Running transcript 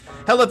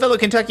Hello, fellow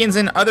Kentuckians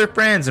and other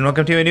friends, and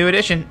welcome to a new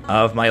edition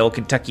of my Old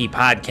Kentucky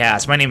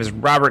podcast. My name is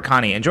Robert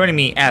Connie, and joining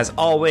me, as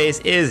always,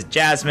 is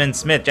Jasmine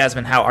Smith.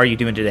 Jasmine, how are you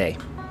doing today?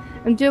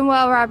 I'm doing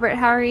well, Robert.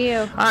 How are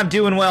you? I'm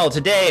doing well.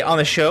 Today on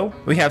the show,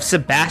 we have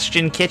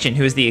Sebastian Kitchen,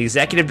 who is the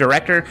executive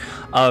director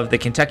of the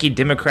Kentucky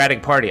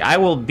Democratic Party. I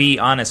will be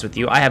honest with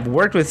you. I have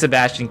worked with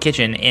Sebastian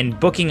Kitchen in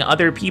booking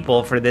other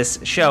people for this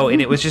show, and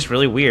it was just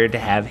really weird to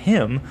have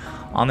him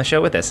on the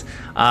show with us.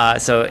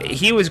 So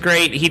he was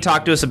great. He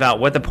talked to us about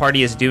what the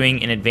party is doing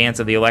in advance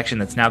of the election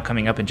that's now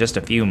coming up in just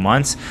a few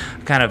months,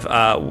 kind of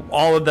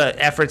all of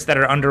the efforts that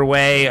are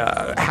underway,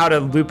 how to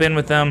loop in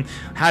with them,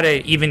 how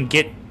to even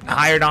get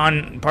hired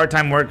on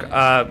part-time work,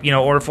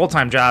 or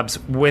full-time jobs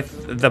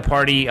with the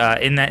party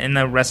in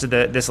the rest of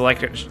this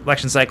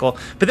election cycle.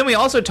 But then we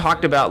also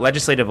talked about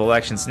legislative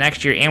elections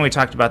next year, and we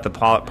talked about the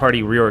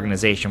party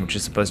reorganization, which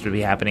is supposed to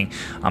be happening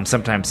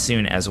sometime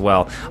soon as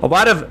well. A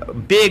lot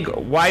of big,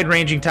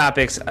 wide-ranging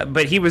topics,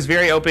 but he was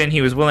very open.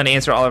 He was willing to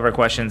answer all of our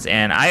questions,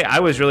 and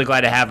I was really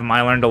glad to have him.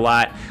 I learned a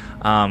lot,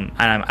 and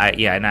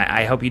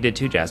I hope you did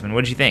too, Jasmine.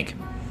 What did you think?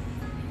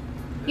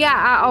 Yeah,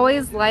 I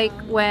always like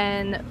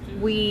when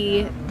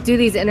we do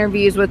these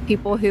interviews with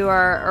people who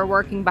are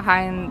working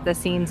behind the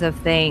scenes of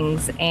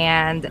things,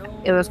 and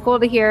it was cool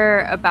to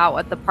hear about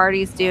what the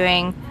party's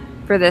doing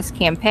for this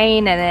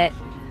campaign. And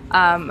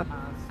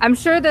I'm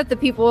sure that the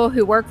people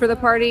who work for the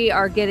party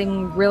are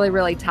getting really,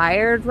 really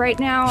tired right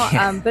now,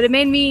 but it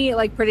made me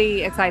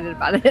pretty excited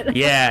about it.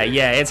 Yeah,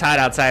 it's hot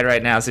outside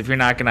right now, so if you're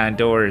knocking on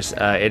doors,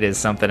 it is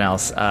something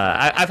else.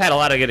 I've had a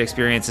lot of good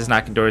experiences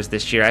knocking doors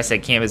this year. I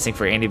said canvassing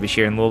for Andy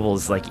Beshear in Louisville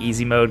is like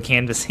easy mode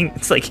canvassing.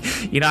 It's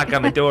like you knock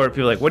on the door,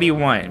 people are like, what do you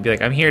want? And be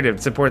like, I'm here to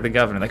support the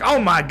governor. Like, oh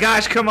my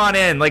gosh, come on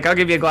in. Like, I'll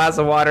give you a glass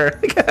of water.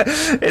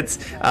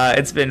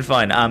 It's been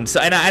fun. So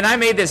I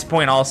made this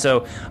point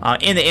also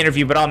in the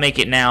interview, but I'll make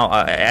it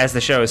now as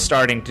the show is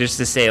starting, just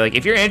to say,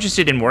 if you're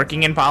interested in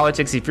working in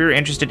politics, if you're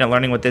interested in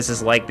learning what this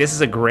is like, this is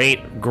a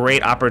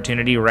great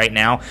opportunity right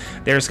now.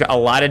 There's a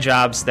lot of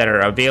jobs that are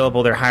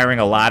available. They're hiring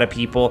a lot of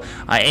people,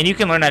 and you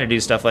can learn how to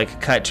do stuff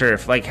like cut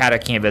turf, like how to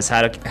canvass,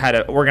 how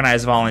to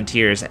organize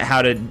volunteers,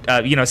 how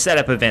to set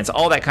up events,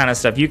 all that kind of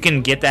stuff. You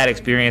can get that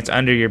experience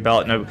under your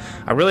belt in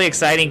a really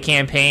exciting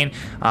campaign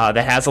that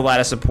has a lot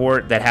of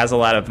support, that has a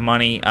lot of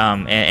money,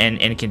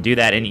 and can do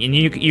that. And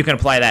you can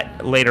apply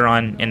that later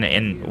on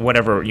in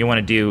whatever you want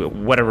to do,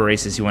 whatever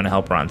races you want to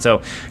help run. So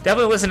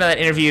definitely listen to that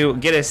interview,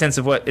 get a sense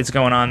of what is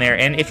going on there,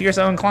 and if you're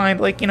so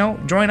inclined,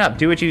 join up,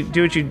 do what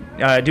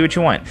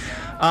you want.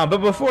 But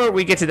before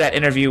we get to that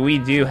interview, we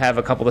do have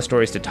a couple of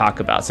stories to talk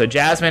about. So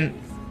Jasmine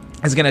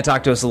is going to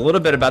talk to us a little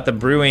bit about the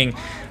brewing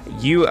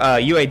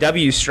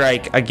UAW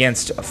strike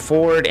against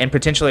Ford, and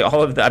potentially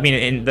all of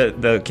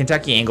the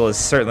Kentucky angle is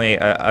certainly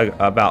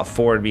about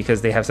Ford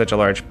because they have such a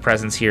large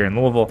presence here in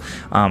Louisville,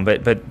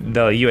 but the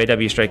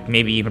UAW strike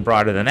may be even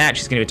broader than that.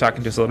 She's going to be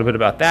talking to us a little bit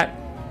about that.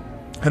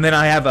 And then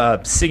I have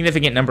a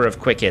significant number of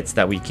quick hits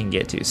that we can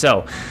get to.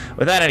 So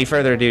without any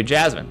further ado,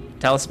 Jasmine,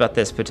 tell us about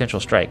this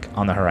potential strike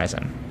on the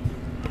horizon.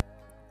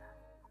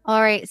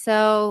 All right,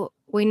 so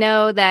we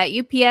know that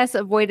UPS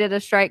avoided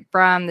a strike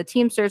from the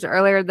Teamsters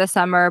earlier this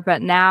summer,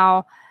 but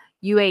now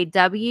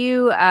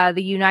UAW,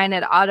 the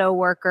United Auto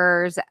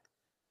Workers,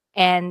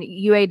 and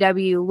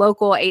UAW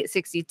Local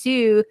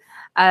 862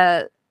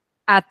 at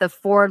the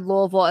Ford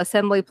Louisville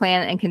Assembly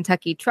Plant and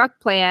Kentucky Truck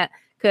Plant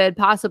could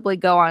possibly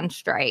go on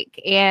strike.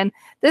 And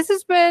this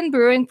has been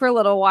brewing for a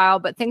little while,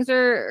 but things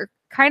are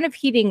kind of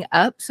heating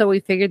up, so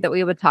we figured that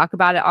we would talk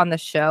about it on the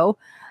show.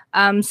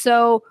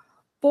 So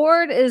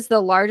Ford is the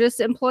largest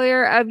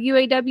employer of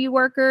UAW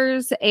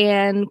workers,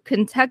 and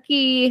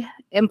Kentucky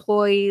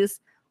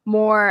employs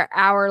more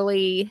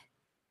hourly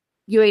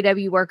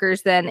UAW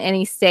workers than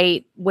any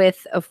state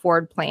with a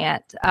Ford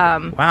plant.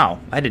 Wow,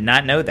 I did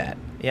not know that.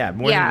 Yeah,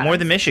 more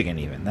than Michigan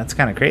even. That's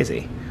kind of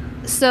crazy.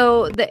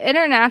 So the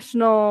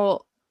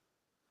International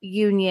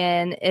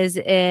Union is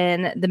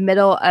in the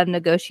middle of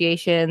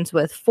negotiations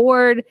with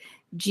Ford,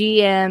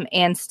 GM,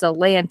 and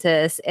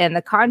Stellantis, and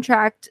the current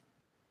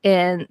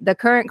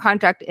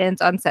contract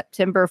ends on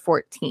September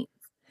 14th.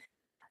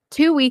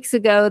 2 weeks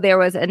ago, there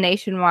was a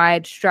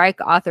nationwide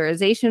strike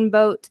authorization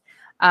vote,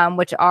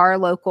 which our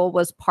local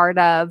was part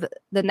of.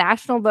 The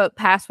national vote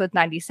passed with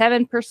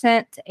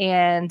 97%,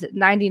 and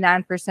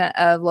 99%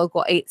 of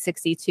local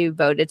 862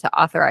 voted to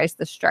authorize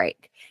the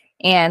strike.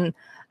 And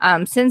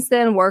since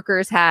then,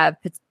 workers have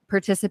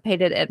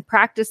participated in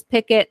practice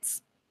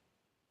pickets.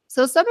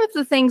 So some of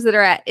the things that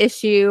are at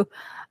issue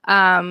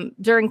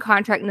during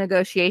contract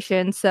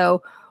negotiations.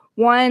 So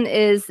one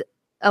is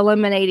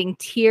eliminating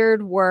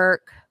tiered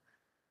work,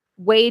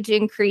 wage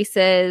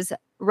increases,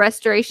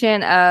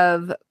 restoration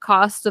of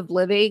cost of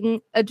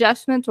living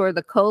adjustments, or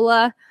the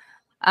COLA,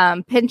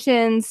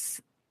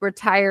 pensions,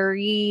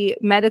 retiree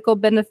medical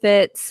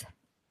benefits,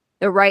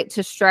 the right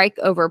to strike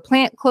over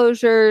plant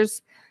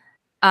closures,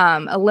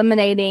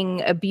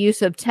 eliminating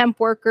abuse of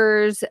temp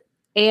workers,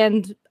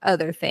 and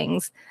other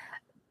things.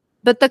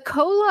 But the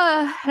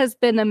COLA has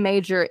been a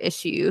major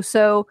issue.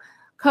 So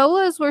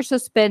COLAs were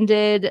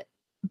suspended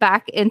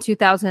back in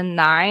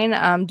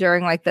 2009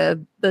 during like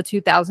the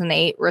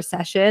 2008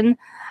 recession,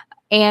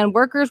 and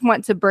workers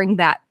want to bring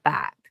that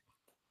back.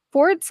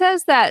 Ford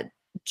says that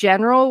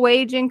general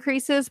wage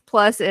increases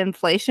plus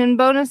inflation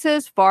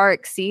bonuses far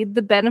exceed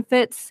the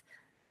benefits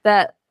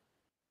that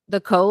the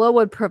COLA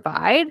would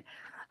provide.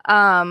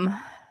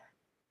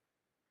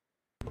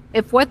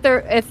 If what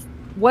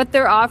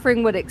they're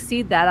offering would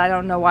exceed that, I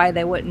don't know why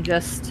they wouldn't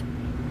just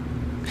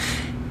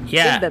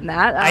give them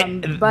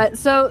that. But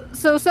so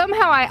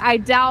somehow I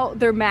doubt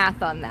their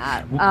math on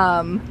that.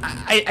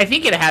 I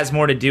think it has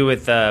more to do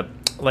with the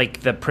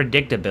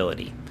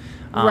predictability.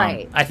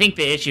 Right. I think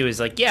the issue is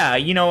like, yeah,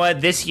 you know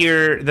what? This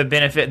year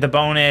the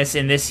bonus,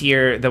 and this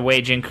year the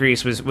wage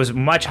increase was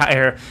much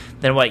higher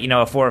than what,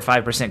 a 4 or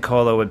 5%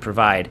 COLA would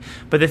provide.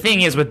 But the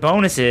thing is, with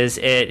bonuses,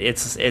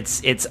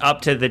 it's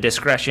up to the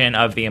discretion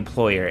of the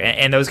employer,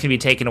 and those can be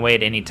taken away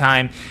at any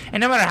time. And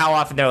no matter how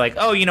often they're like,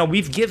 oh,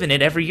 we've given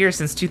it every year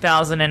since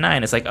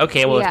 2009. It's like,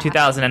 okay, well, if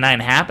 2009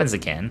 happens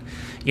again,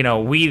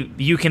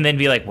 you can then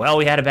be like, well,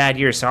 we had a bad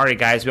year. Sorry,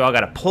 guys. We all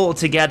got to pull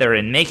together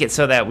and make it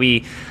so that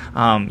we,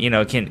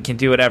 can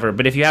do whatever.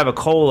 But if you have a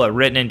COLA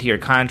written into your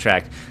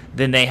contract,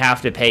 then they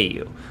have to pay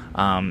you.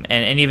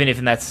 And even if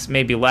that's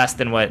maybe less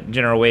than what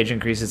general wage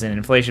increases and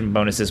inflation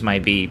bonuses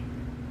might be,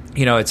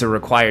 it's a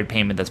required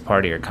payment that's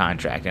part of your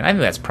contract. And I think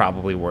that's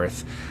probably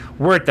worth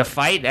the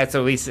fight. That's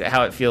at least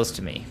how it feels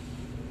to me.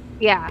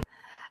 Yeah.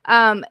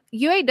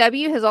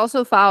 UAW has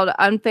also filed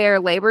unfair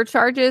labor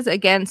charges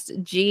against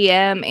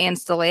GM and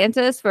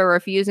Stellantis for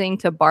refusing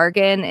to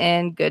bargain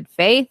in good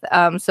faith.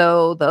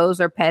 So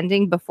those are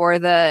pending before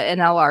the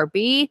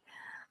NLRB.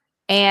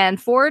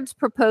 And Ford's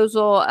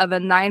proposal of a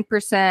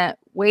 9%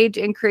 wage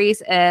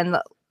increase and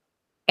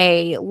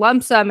a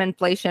lump sum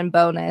inflation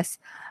bonus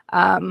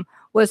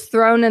was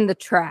thrown in the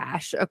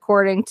trash,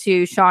 according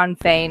to Sean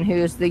Fain,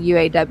 who's the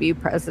UAW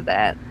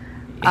president.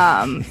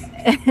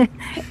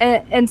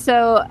 And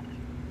so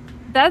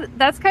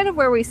that's kind of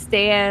where we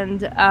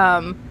stand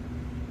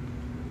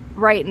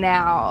right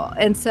now.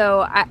 And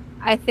so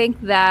I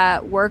think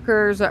that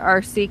workers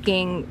are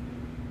seeking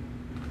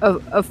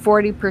a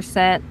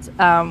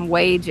 40%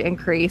 wage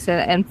increase,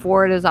 and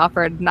Ford has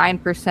offered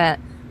 9%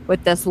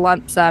 with this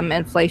lump sum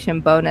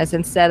inflation bonus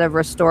instead of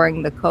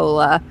restoring the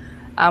COLA,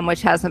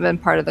 which hasn't been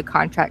part of the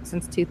contract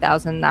since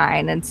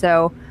 2009. And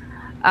so,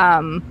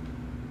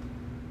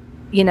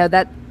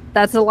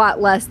 that's a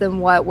lot less than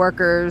what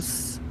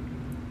workers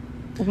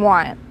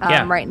want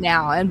right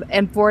now.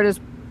 And Ford has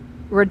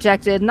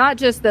rejected not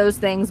just those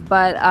things,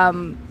 but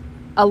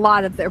a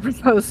lot of their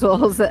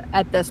proposals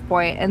at this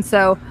point. And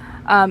so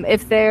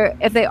if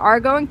they are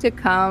going to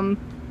come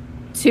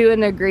to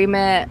an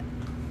agreement,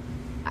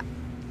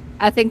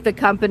 I think the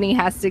company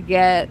has to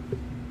get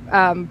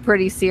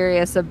pretty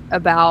serious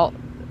about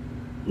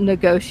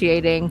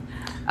negotiating,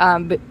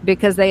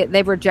 because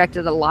they've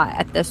rejected a lot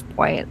at this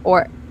point,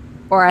 or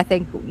I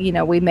think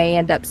we may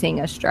end up seeing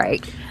a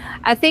strike.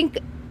 I think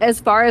as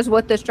far as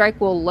what the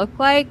strike will look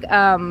like,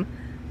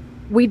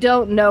 we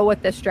don't know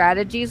what the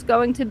strategy is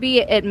going to be.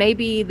 It may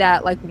be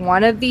that like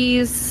one of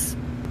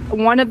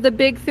the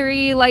big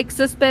three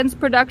suspends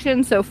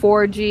production, so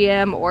Ford,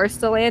 GM, or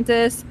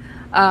Stellantis.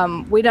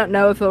 We don't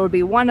know if it will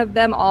be one of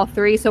them, all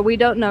three. So we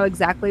don't know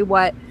exactly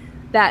what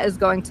that is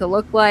going to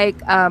look like.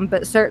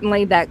 But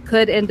certainly that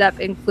could end up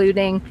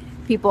including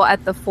people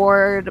at the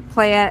Ford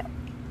plant,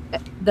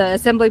 the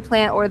assembly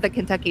plant, or the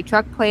Kentucky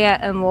truck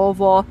plant in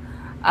Louisville.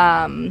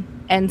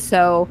 And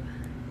so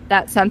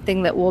that's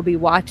something that we'll be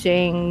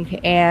watching.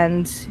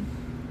 And,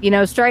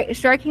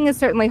 striking is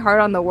certainly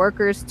hard on the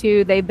workers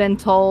too. They've been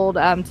told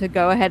to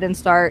go ahead and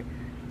start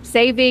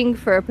saving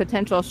for a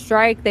potential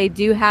strike. They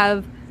do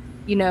have,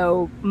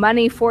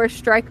 money for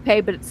strike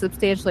pay, but it's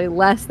substantially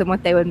less than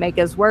what they would make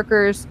as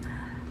workers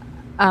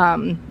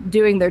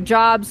doing their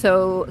job.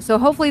 So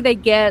hopefully they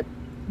get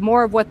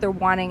more of what they're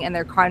wanting in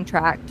their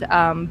contract.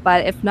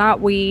 But if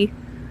not, we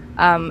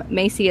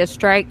may see a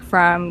strike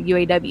from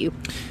UAW.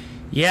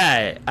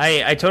 Yeah,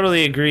 I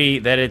totally agree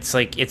that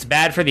it's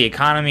bad for the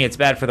economy, it's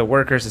bad for the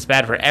workers, it's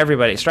bad for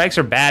everybody. Strikes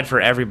are bad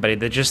for everybody.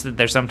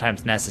 They're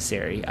sometimes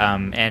necessary.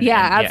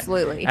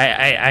 Absolutely.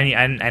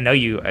 I know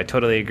you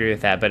totally agree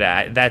with that, but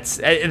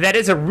that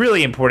is a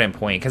really important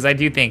point, because I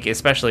do think,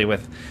 especially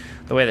with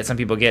the way that some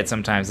people get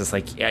sometimes, it's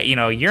like,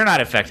 you're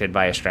not affected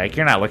by a strike.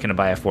 You're not looking to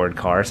buy a Ford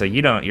car, so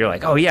you're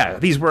like, oh yeah,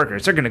 these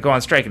workers, they're going to go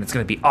on strike and it's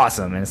going to be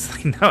awesome. And it's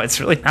like, no, it's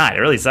really not. It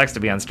really sucks to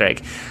be on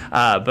strike.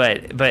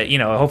 But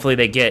hopefully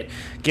they get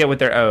what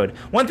they're owed.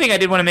 One thing I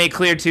did want to make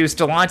clear too,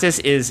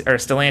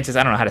 Stellantis,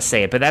 I don't know how to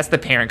say it, but that's the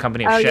parent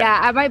company of yeah,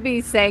 I might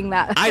be saying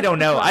that. I don't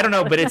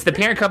know, but it's the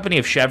parent company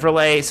of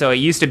Chevrolet. So it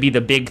used to be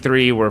the big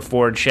three were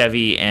Ford,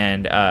 Chevy,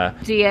 and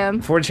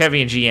GM. Ford,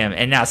 Chevy, and GM,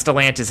 and now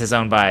Stellantis is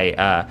owned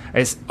by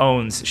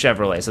owns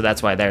Chevrolet, so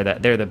that's why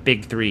they're the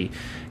big three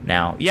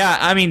now. Yeah,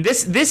 I mean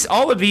this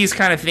all of these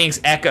kind of things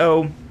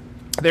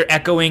they're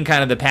echoing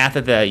kind of the path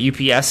that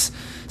the UPS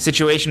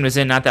situation was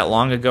in not that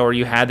long ago, where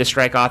you had the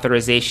strike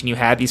authorization, you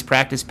had these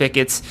practice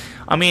pickets.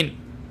 I mean,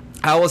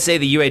 I will say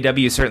the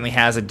UAW certainly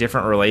has a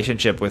different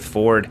relationship with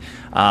Ford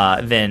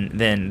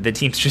than the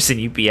Teamsters and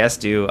UPS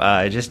do.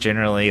 Just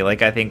generally,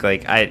 like I think,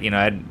 like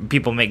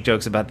people make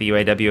jokes about the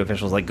UAW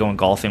officials like going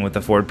golfing with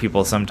the Ford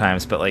people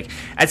sometimes, but like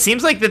it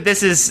seems like that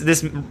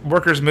this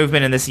workers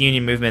movement and this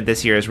union movement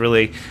this year has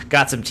really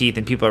got some teeth,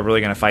 and people are really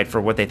going to fight for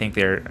what they think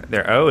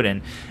they're owed,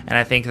 and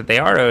I think that they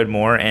are owed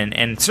more,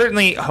 and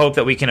certainly hope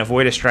that we can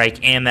avoid a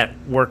strike and that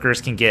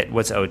workers can get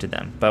what's owed to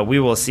them. But we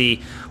will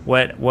see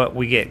what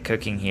we get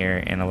cooking here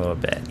in a little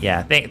bit.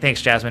 Yeah.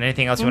 Thanks, Jasmine.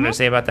 Anything else you wanted to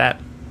say about that?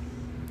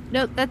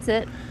 Nope, that's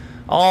it.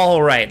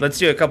 All right. Let's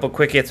do a couple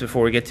quick hits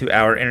before we get to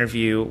our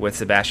interview with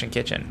Sebastian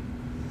Kitchen.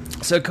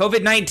 So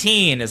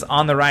COVID-19 is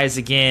on the rise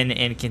again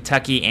in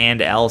Kentucky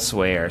and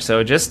elsewhere.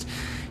 So just,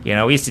 we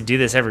used to do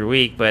this every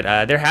week, but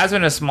there has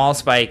been a small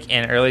spike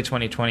in early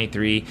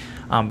 2023.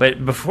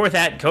 But before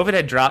that, COVID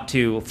had dropped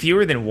to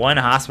fewer than one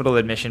hospital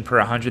admission per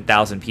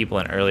 100,000 people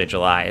in early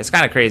July. It's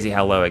kind of crazy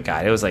how low it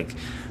got. It was like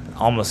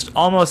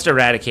almost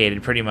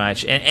eradicated pretty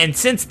much. And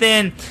since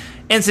then,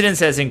 incidence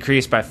has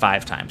increased by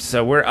 5 times.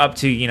 So we're up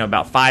to,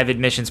 about 5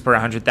 admissions per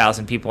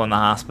 100,000 people in the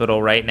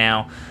hospital right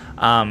now.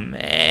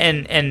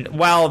 And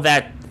while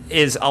that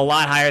is a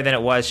lot higher than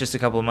it was just a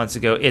couple of months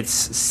ago, it's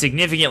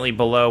significantly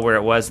below where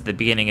it was at the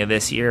beginning of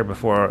this year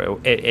before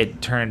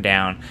it turned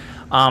down.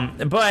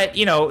 But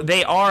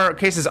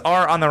cases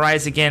are on the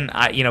rise again.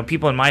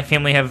 People in my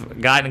family have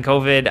gotten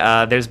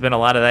COVID. There's been a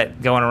lot of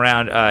that going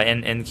around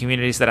in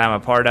communities that I'm a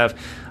part of.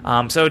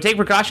 So take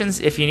precautions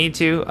if you need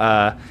to.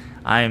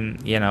 I'm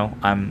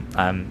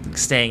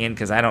staying in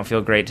because I don't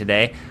feel great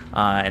today,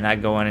 and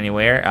not going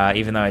anywhere,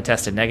 even though I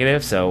tested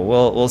negative. So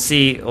we'll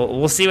see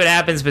what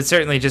happens. But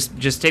certainly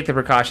just take the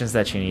precautions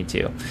that you need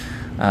to.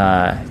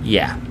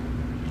 Yeah.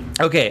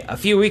 Okay, a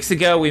few weeks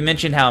ago, we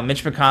mentioned how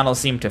Mitch McConnell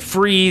seemed to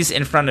freeze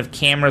in front of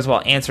cameras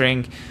while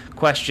answering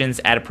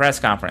questions at a press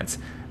conference.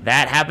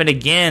 That happened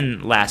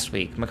again last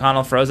week.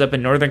 McConnell froze up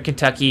in northern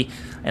Kentucky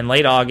in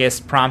late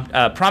August,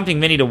 prompting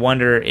many to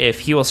wonder if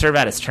he will serve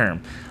out his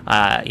term.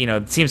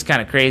 It seems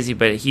kind of crazy,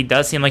 but he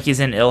does seem like he's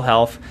in ill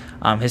health.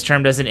 His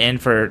term doesn't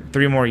end for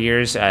 3 more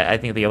years. I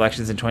think the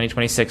election's in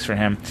 2026 for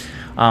him.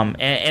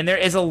 And there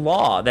is a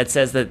law that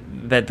says that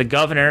the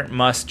governor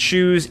must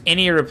choose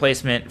any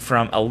replacement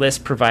from a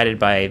list provided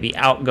by the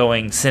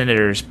outgoing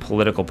senator's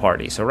political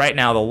party. So right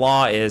now the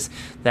law is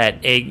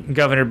that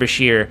Governor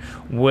Beshear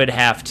would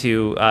have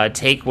to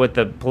take what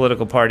the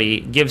political party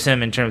gives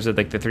him in terms of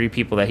like the 3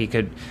 people that he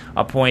could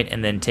appoint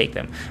and then take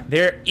them.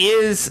 There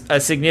is a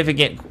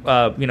significant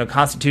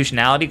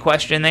constitutionality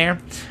question there,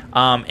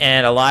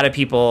 and a lot of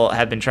people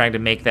have been trying to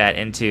make that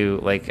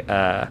into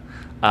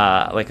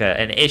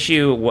an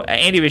issue.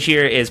 Andy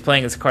Beshear is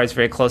playing his cards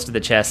very close to the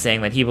chest,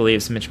 saying that he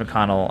believes Mitch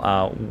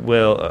McConnell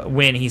will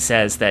win. He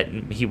says that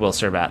he will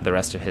serve out the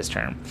rest of his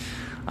term.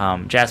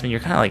 Jasmine, you're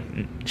kind of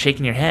like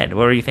shaking your head.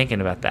 What were you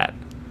thinking about that?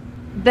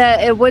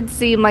 That it would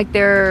seem like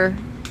there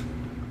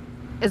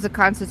is a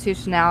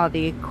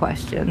constitutionality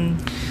question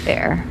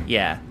there.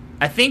 Yeah.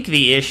 I think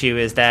the issue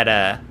is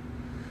that,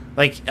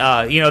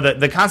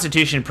 the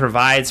Constitution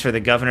provides for the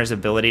governor's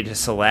ability to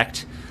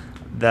select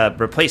the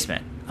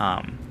replacement.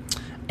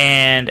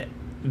 And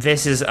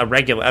this is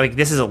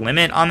this is a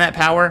limit on that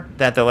power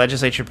that the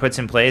legislature puts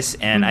in place,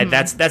 and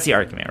that's the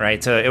argument,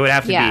 right? So it would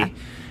have to be,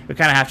 it would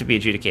kind of have to be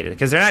adjudicated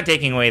because they're not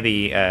taking away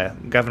the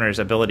governor's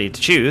ability to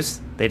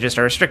choose; they just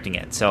are restricting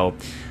it. So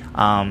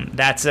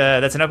that's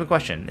an open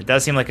question. It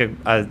does seem like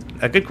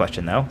a good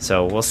question though.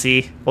 So we'll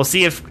see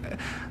if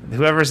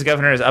whoever's the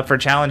governor is up for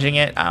challenging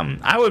it.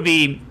 I'd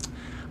be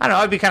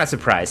kind of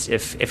surprised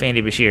if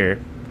Andy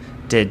Beshear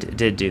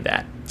did do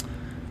that.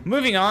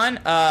 Moving on,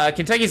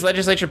 Kentucky's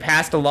legislature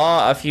passed a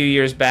law a few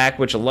years back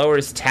which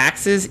lowers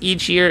taxes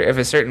each year if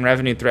a certain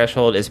revenue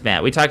threshold is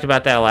met. We talked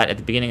about that a lot at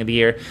the beginning of the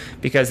year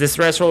because this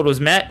threshold was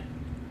met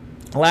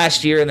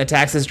last year and the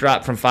taxes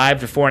dropped from 5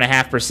 to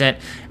 4.5%,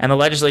 and the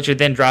legislature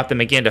then dropped them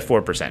again to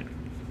 4%.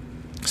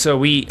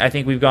 So I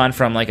think we've gone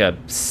from like a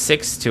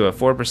 6 to a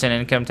 4%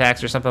 income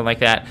tax or something like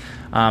that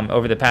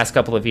over the past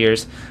couple of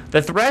years.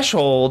 The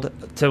threshold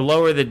to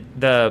lower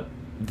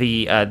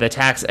the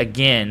tax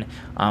again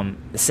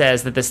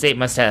says that the state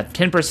must have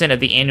 10%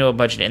 of the annual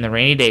budget in the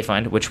rainy day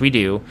fund, which we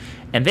do,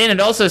 and then it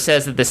also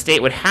says that the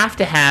state would have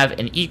to have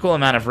an equal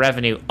amount of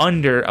revenue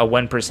under a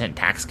 1%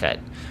 tax cut,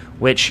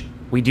 which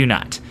we do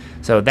not.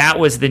 So that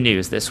was the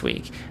news this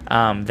week,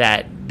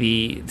 that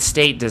the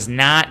state does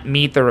not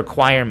meet the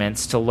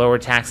requirements to lower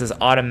taxes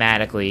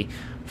automatically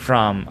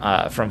from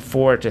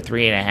 4 to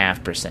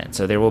 3.5%.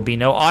 So there will be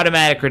no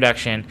automatic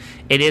reduction.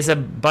 It is a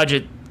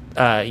budget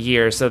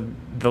year, so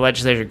the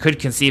legislature could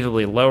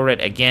conceivably lower it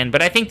again,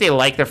 but I think they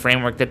like the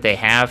framework that they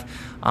have,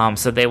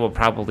 so they will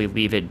probably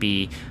leave it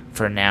be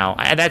for now.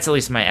 That's at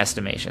least my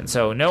estimation.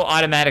 So no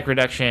automatic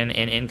reduction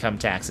in income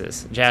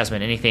taxes.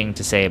 Jasmine, anything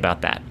to say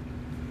about that?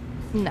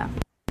 No.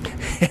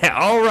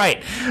 All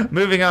right,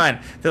 moving on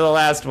to the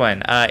last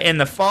one. In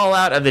the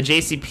fallout of the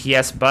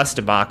JCPS bus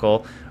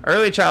debacle,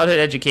 early childhood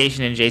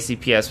education in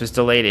JCPS was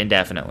delayed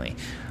indefinitely.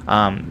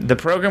 The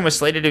program was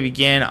slated to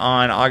begin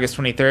on August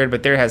 23rd,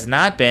 but there has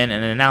not been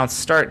an announced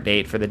start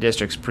date for the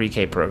district's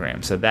pre-K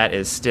program, so that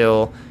is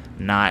still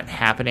not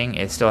happening.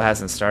 It still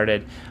hasn't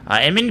started.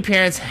 And many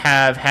parents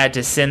have had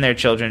to send their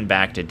children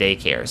back to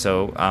daycare.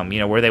 So,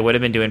 where they would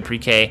have been doing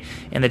pre-K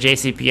in the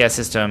JCPS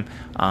system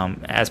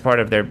as part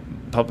of their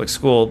public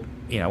school,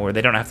 where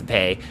they don't have to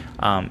pay,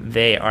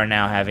 they are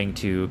now having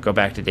to go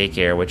back to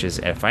daycare, which is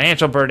a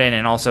financial burden.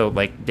 And also,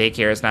 like,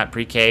 daycare is not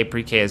pre-K.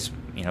 Pre-K is,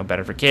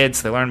 better for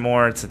kids. They learn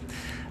more. It's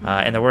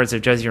in the words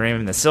of Josie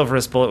Raymond, the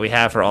silverest bullet we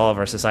have for all of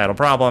our societal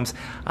problems.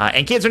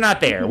 And kids are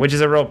not there, which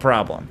is a real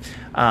problem.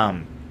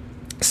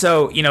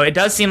 So, it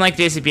does seem like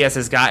JCPS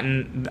has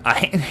gotten a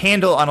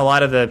handle on a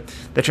lot of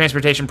the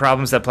transportation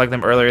problems that plagued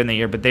them earlier in the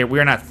year, but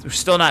we're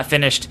still not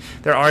finished.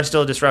 There are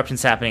still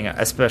disruptions happening,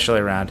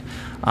 especially around,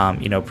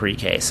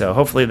 pre-K. So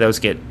hopefully those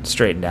get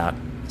straightened out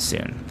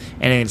soon.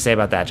 Anything to say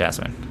about that,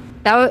 Jasmine?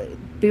 That would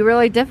be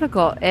really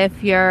difficult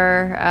if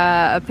you're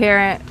a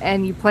parent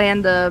and you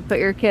plan to put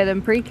your kid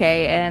in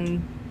pre-K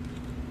and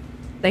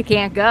they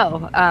can't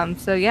go.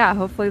 So, yeah,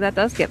 hopefully that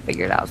does get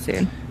figured out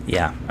soon.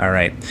 Yeah, all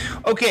right.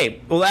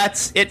 Okay, well,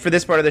 that's it for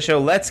this part of the show.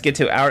 Let's get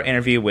to our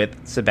interview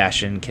with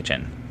Sebastian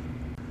Kitchen.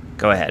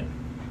 Go ahead.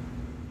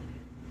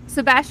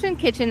 Sebastian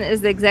Kitchen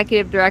is the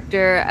executive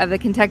director of the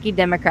Kentucky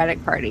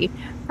Democratic Party.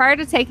 Prior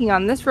to taking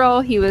on this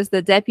role, he was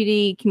the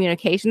deputy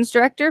communications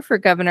director for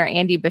Governor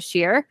Andy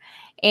Beshear.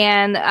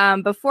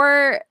 And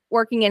before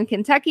working in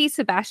Kentucky,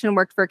 Sebastian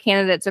worked for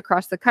candidates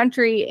across the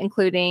country,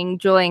 including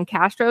Julian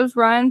Castro's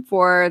run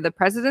for the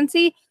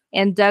presidency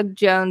and Doug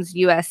Jones'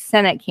 U.S.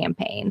 Senate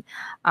campaign.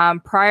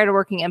 Prior to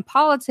working in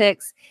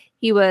politics,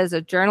 he was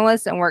a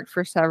journalist and worked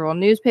for several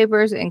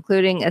newspapers,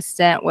 including a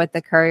stint with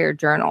the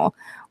Courier-Journal.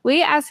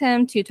 We asked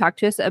him to talk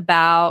to us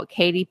about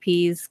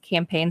KDP's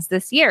campaigns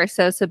this year.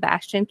 So,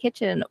 Sebastian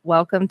Kitchen,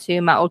 welcome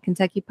to My Old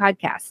Kentucky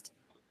podcast.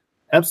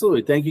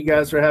 Absolutely. Thank you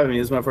guys for having me.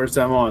 This is my first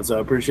time on, so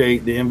I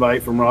appreciate the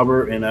invite from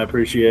Robert, and I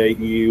appreciate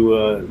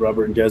you,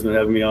 Robert and Jasmine,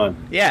 having me on.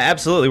 Yeah,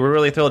 absolutely. We're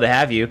really thrilled to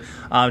have you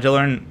to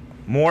learn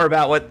more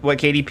about what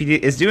KDP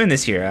is doing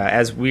this year,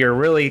 as we are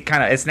really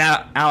it's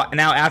now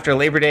after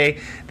Labor Day.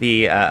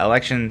 The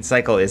election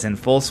cycle is in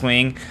full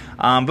swing.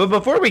 But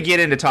before we get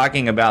into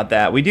talking about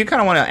that, we do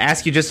kind of want to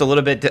ask you just a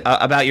little bit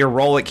about your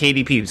role at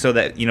KDP, so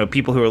that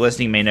people who are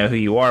listening may know who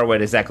you are,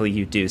 what exactly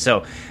you do.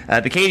 So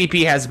the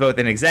KDP has both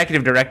an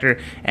executive director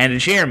and a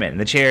chairman.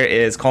 The chair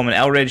is Coleman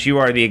Elridge. You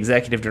are the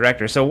executive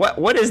director. So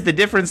what is the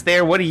difference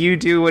there? What do you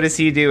do? What does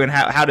he do? And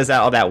how does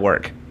all that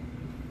work?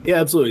 Yeah,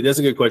 absolutely. That's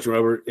a good question,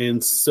 Robert.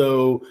 And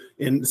some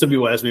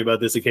people ask me about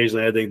this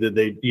occasionally. I think that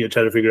they,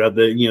 try to figure out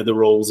the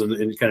roles and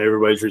kind of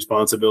everybody's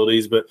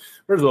responsibilities. But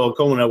first of all,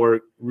 Coleman and I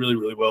work really,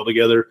 really well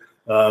together.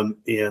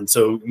 And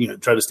so,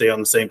 try to stay on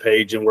the same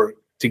page and work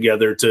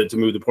together to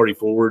move the party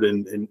forward.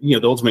 And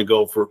the ultimate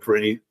goal for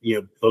any,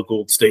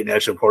 local, state,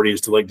 national party is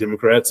to elect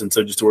Democrats. And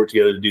so just to work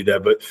together to do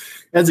that. But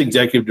as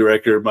executive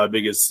director, my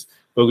biggest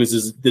focus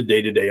is the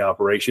day-to-day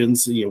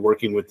operations,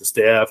 working with the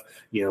staff,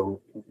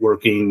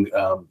 working,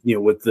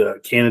 with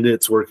the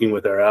candidates, working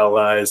with our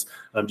allies,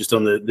 just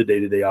on the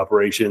day-to-day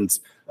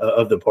operations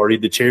of the party.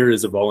 The chair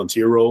is a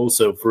volunteer role.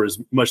 So for as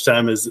much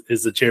time as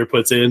the chair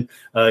puts in,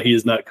 he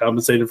is not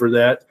compensated for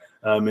that.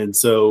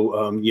 So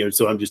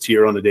I'm just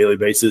here on a daily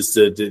basis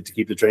to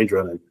keep the trains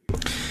running.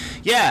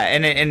 Yeah,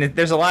 and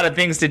there's a lot of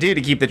things to do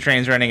to keep the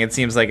trains running, it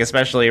seems like,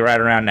 especially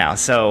right around now.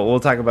 So we'll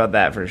talk about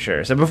that for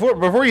sure. So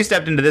before you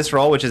stepped into this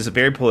role, which is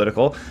very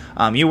political,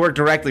 you work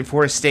directly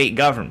for state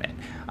government.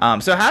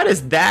 So how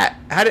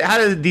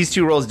do these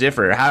two roles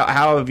differ?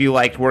 How have you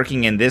liked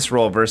working in this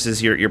role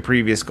versus your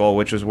previous goal,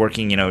 which was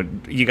working,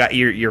 you got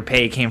your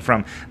pay came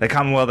from the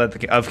Commonwealth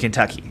of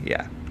Kentucky?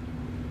 Yeah.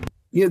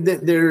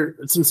 There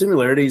are some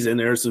similarities and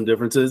there are some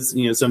differences.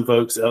 Some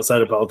folks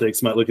outside of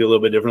politics might look at it a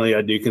little bit differently.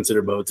 I do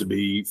consider both to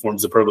be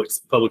forms of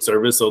public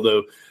service,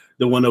 although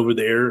the one over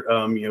there,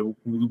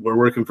 we're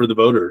working for the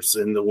voters,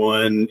 and the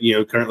one,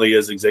 currently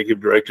as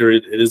executive director,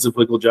 it is a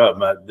political job.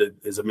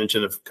 As I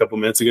mentioned a couple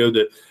minutes ago,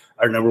 that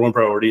our number one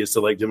priority is to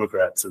elect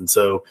Democrats. And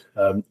so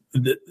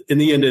in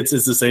the end, it's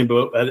the same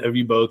boat of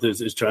you both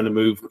is trying to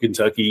move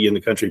Kentucky and the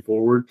country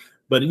forward.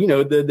 But,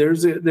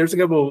 there's a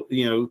couple,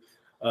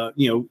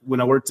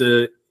 when I worked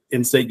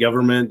in state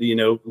government,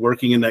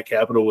 working in that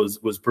Capitol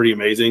was pretty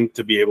amazing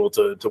to be able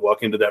to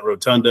walk into that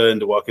rotunda and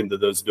to walk into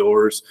those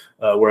doors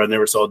where I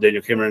never saw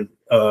Daniel Cameron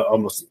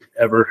almost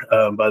ever,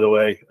 by the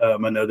way. I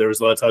know there was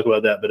a lot of talk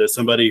about that, but as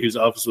somebody whose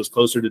office was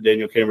closer to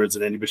Daniel Cameron's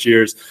than Andy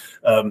Beshear's,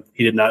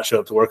 he did not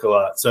show up to work a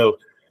lot. So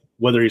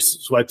whether he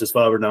swiped his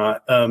fob or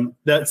not,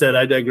 that said,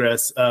 I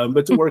digress.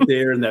 But to work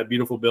there in that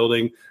beautiful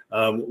building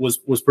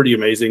was pretty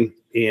amazing.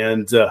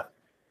 And,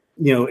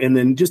 and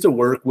then just to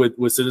work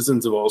with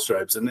citizens of all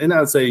stripes. And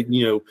I would say,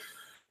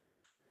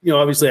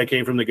 obviously I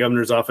came from the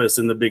governor's office,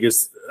 and the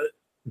biggest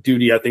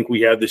duty I think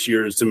we have this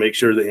year is to make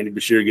sure that Andy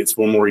Beshear gets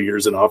 4 more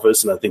years in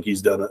office. And I think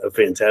he's done a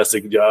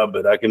fantastic job.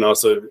 But I can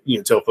also,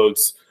 tell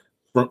folks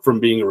from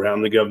being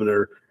around the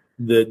governor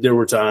that there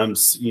were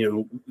times,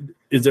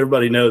 as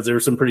everybody knows, there were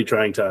some pretty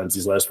trying times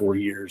these last 4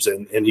 years,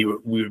 and we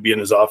would be in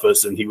his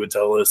office and he would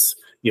tell us,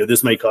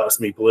 this may cost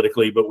me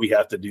politically, but we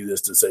have to do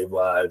this to save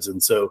lives.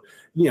 And so,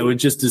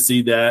 it's just to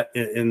see that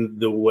in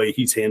the way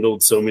he's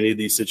handled so many of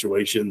these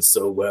situations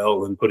so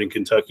well and putting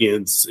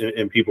Kentuckians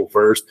and people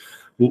first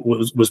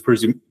was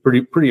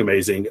pretty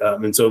amazing.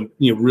 And so,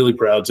 really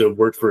proud to have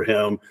worked for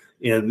him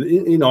and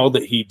in all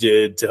that he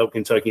did to help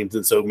Kentuckians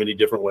in so many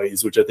different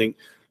ways, which I think,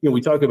 we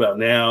talk about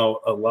now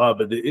a lot,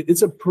 but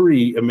it's a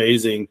pretty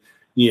amazing,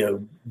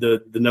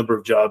 the number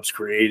of jobs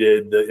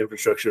created, the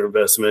infrastructure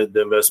investment,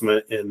 the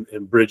investment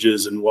in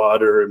bridges and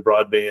water and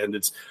broadband.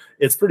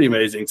 It's pretty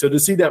amazing. So to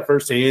see that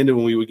firsthand, and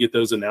when we would get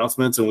those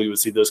announcements and we would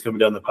see those coming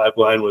down the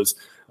pipeline was,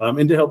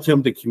 and to help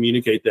him to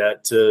communicate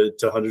that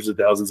to hundreds of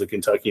thousands of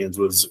Kentuckians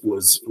was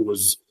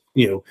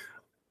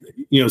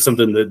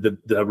something that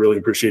I really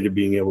appreciated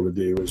being able to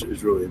do.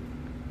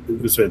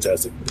 It was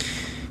fantastic.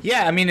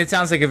 Yeah, I mean, it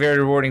sounds like a very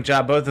rewarding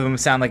job. Both of them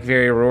sound like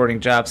very rewarding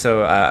jobs.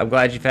 So I'm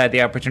glad you've had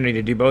the opportunity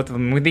to do both of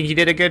them. We think you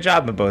did a good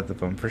job of both of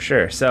them for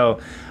sure. So,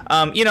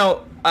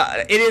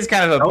 it is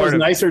kind of I was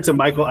nicer to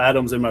Michael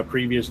Adams in my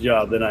previous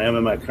job than I am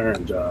in my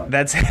current job.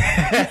 That's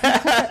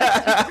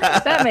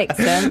that makes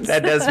sense.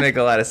 That does make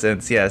a lot of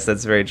sense. Yes,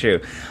 that's very true.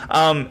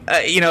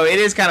 It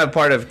is kind of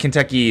part of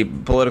Kentucky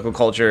political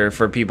culture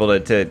for people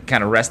to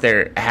kind of rest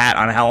their hat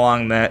on how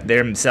long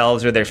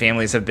themselves or their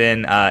families have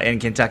been in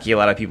Kentucky. A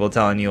lot of people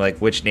telling you like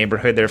which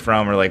neighborhood they're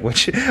from or like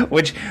which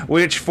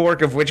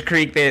fork of which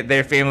creek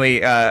their family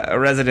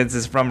residence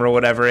is from or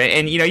whatever.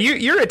 And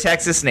you're a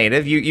Texas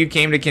native. You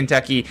came to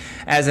Kentucky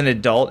as an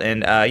adult,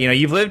 and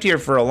you've lived here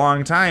for a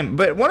long time.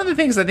 But one of the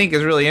things I think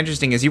is really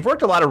interesting is you've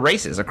worked a lot of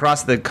races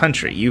across the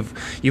country. You've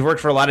worked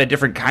for a lot of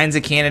different kinds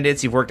of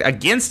candidates. You've worked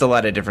against a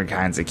lot of different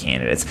kinds of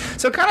candidates.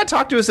 So kind of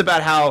talk to us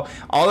about how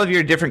all of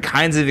your different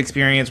kinds of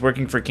experience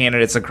working for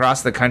candidates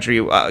across the country,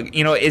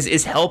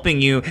 is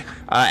helping you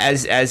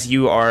as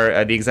you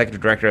are the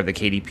executive director of the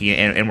KDP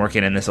and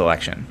working in this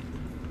election.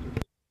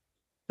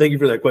 Thank you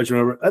for that question,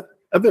 Robert.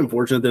 I've been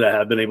fortunate that I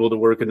have been able to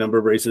work a number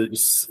of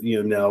races,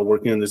 now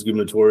working on this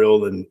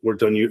gubernatorial and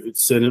worked on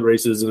Senate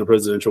races and a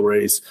presidential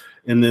race.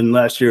 And then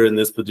last year in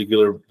this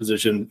particular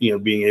position,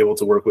 being able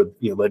to work with,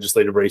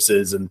 legislative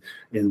races and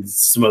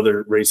some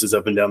other races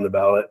up and down the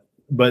ballot,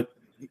 but,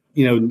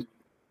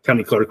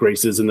 county clerk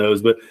races and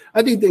those. But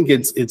I do think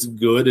it's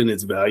good and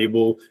it's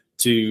valuable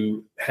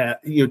to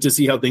have, to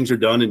see how things are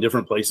done in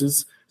different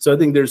places. So I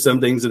think there's some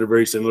things that are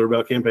very similar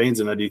about campaigns.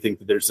 And I do think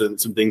that there's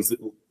some things that,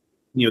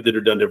 that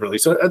are done differently.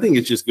 So I think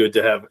it's just good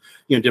to have,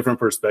 different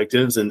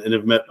perspectives and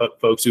have met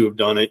folks who have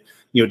done it,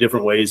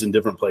 different ways in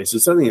different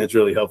places. So I think that's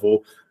really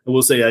helpful. I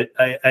will say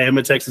I am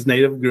a Texas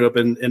native, grew up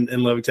in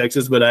Lubbock,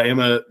 Texas, but I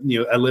am I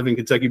live in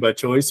Kentucky by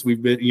choice.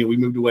 We've been, we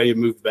moved away and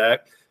moved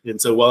back. And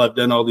so while I've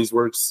done all this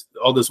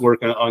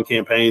work on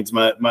campaigns,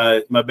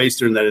 my base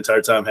during that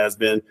entire time has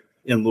been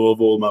in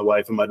Louisville. My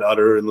wife and my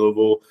daughter are in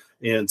Louisville.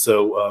 And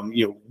so,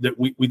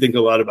 we think a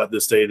lot about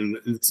this state, and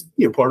it's,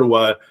 part of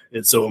why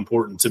it's so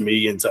important to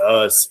me and to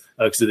us,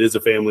 because it is a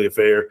family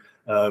affair.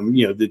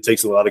 It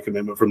takes a lot of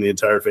commitment from the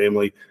entire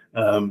family,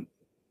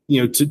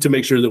 to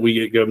make sure that we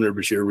get Governor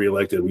Beshear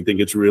reelected. We think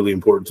it's really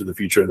important to the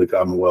future of the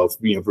Commonwealth,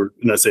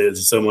 and I say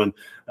as someone,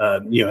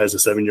 has a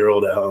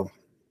 7-year-old at home.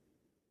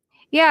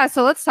 Yeah.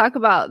 So let's talk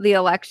about the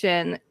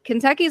election.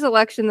 Kentucky's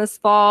election this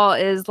fall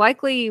is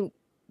likely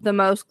the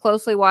most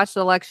closely watched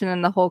election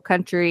in the whole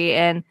country.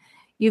 And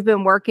you've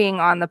been working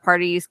on the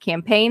party's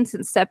campaign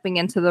since stepping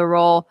into the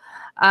role.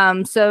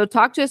 So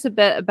talk to us a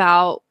bit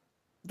about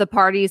the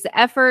party's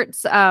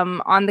efforts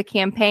on the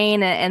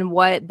campaign and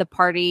what the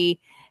party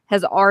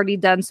has already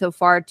done so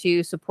far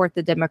to support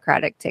the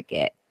Democratic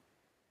ticket.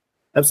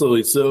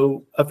 Absolutely.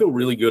 So I feel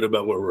really good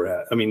about where we're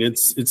at. I mean,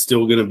 it's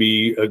still going to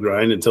be a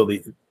grind until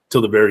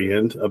the very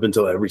end, up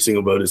until every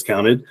single vote is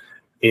counted.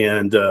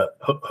 And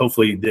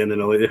hopefully then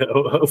and only,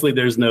 hopefully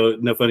there's no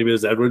funny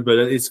business Edward, but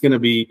it's going to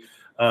be,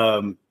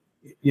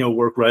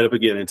 work right up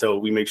again until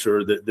we make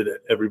sure that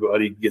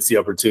everybody gets the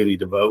opportunity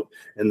to vote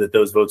and that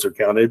those votes are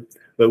counted.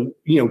 But,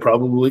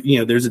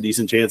 probably, there's a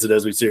decent chance that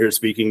as we sit here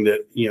speaking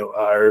that,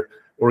 our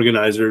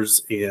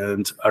organizers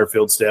and our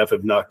field staff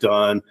have knocked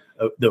on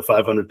the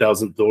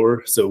 500,000th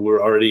door. So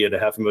we're already at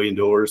 500,000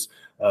 doors.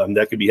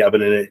 That could be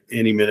happening at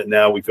any minute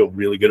now. We feel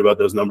really good about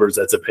those numbers.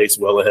 That's a pace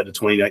well ahead of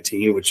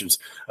 2019, which is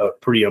a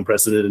pretty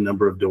unprecedented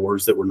number of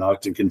doors that were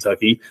knocked in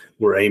Kentucky.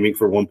 We're aiming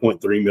for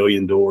 1.3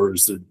 million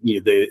doors.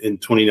 In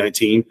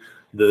 2019,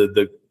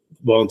 the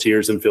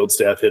volunteers and field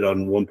staff hit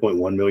on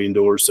 1.1 million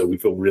doors. So we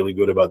feel really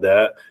good about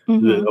that.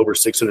 Mm-hmm. Over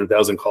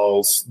 600,000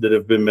 calls that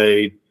have been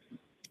made.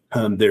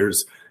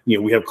 There's,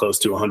 we have close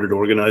to 100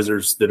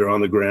 organizers that are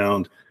on the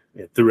ground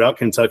throughout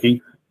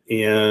Kentucky.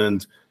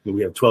 And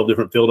we have 12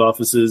 different field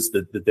offices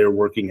that they're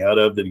working out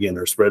of that, again,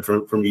 are spread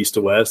from east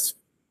to west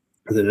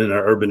and then in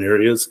our urban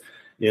areas.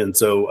 And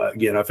so,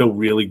 again, I feel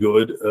really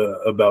good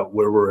about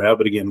where we're at.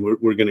 But, again,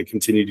 we're going to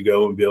continue to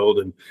go and build.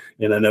 And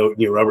I know,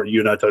 Robert, you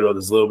and I talked about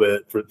this a little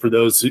bit. For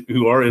those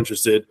who are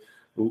interested,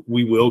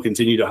 we will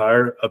continue to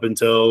hire up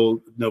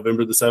until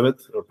November the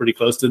 7th, or pretty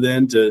close to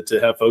then, to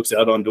have folks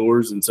out on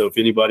doors. And so if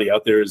anybody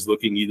out there is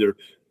looking, either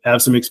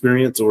have some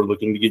experience or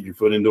looking to get your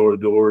foot in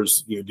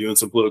doors, doing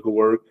some political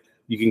work,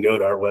 you can go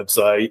to our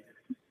website,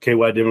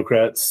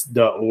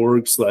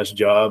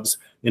 kydemocrats.org/jobs,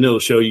 and it'll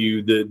show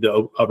you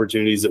the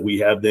opportunities that we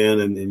have then,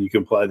 and you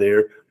can apply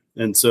there.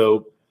 And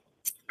so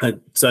I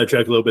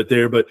sidetrack a little bit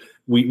there, but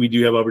we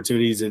do have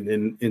opportunities,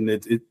 and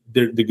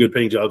they're the good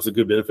paying jobs, the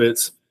good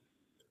benefits.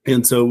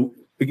 And so,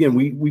 again,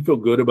 we feel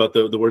good about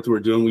the work that we're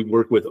doing. We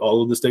work with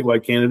all of the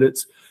statewide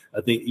candidates.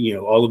 I think,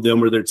 all of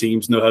them or their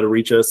teams know how to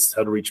reach us,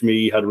 how to reach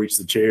me, how to reach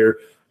the chair.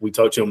 We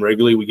talk to them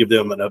regularly. We give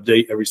them an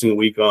update every single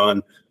week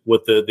on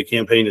what the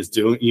campaign is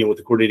doing, what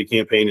the coordinated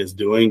campaign is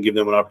doing, give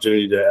them an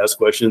opportunity to ask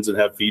questions and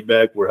have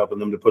feedback. We're helping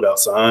them to put out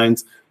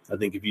signs. I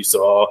think if you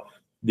saw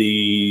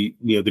the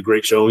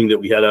great showing that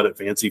we had out at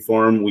Fancy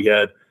Farm, we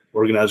had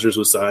organizers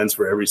with signs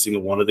for every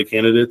single one of the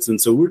candidates. And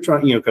so we're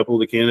trying, a couple of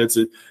the candidates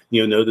that,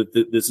 know that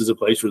this is a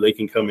place where they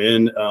can come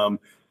in.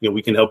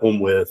 We can help them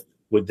with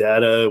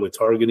data, with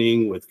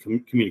targeting, with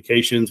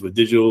communications, with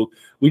digital.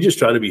 We just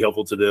try to be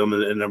helpful to them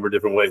in a number of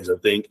different ways. I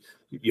think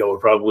y'all would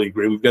probably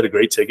agree. We've got a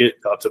great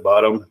ticket top to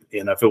bottom,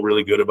 and I feel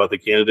really good about the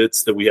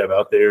candidates that we have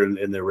out there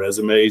and their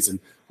resumes. And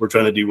we're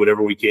trying to do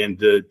whatever we can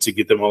to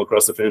get them all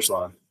across the finish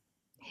line.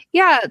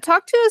 Yeah.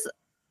 Talk to us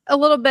a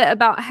little bit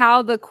about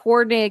how the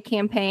coordinated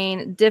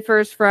campaign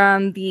differs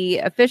from the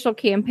official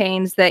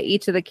campaigns that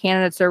each of the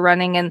candidates are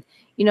running, and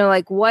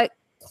what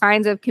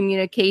kinds of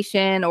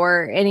communication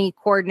or any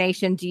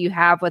coordination do you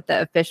have with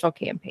the official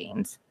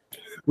campaigns?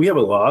 We have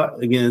a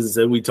lot. Again, as I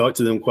said, we talk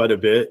to them quite a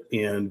bit,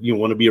 and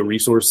want to be a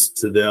resource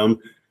to them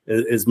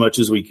as much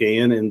as we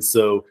can. And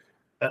so,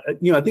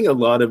 I think a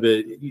lot of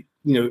it,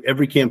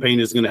 every campaign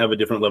is going to have a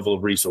different level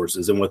of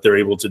resources and what they're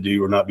able to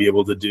do or not be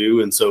able to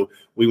do. And so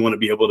we want to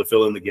be able to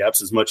fill in the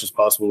gaps as much as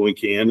possible we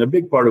can. A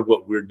big part of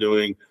what we're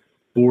doing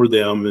for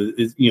them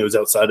is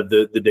outside of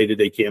the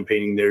day-to-day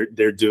campaigning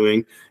they're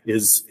doing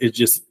is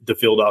just the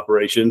field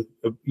operation.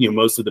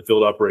 Most of the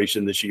field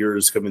operation this year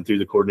is coming through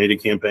the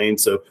coordinated campaign.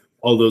 So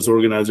all those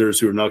organizers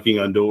who are knocking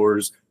on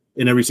doors,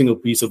 and every single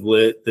piece of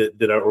lit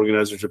that our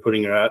organizers are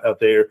putting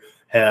out there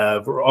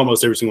have, or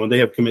almost every single one, they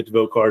have commit to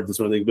vote cards and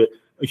sort of thing, but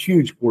a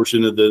huge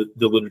portion of the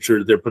literature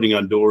that they're putting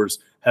on doors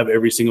have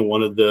every single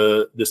one of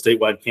the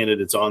statewide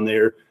candidates on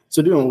there.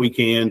 So doing what we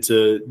can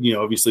to,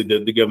 obviously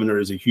the governor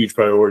is a huge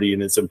priority,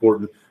 and it's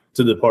important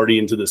to the party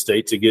and to the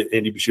state to get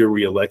Andy Beshear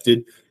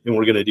reelected. And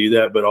we're going to do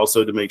that, but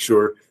also to make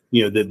sure,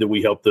 that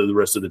we help the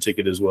rest of the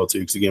ticket as well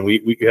too. Because again,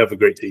 we have a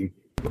great team.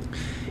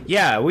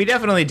 Yeah, we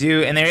definitely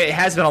do, and there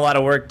has been a lot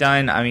of work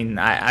done. I mean,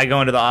 I go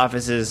into the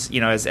offices,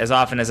 as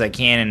often as I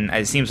can, and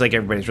it seems like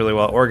everybody's really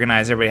well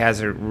organized. Everybody has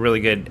a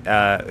really good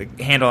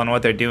handle on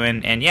what they're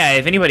doing. And yeah,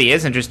 if anybody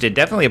is interested,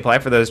 definitely apply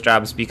for those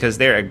jobs, because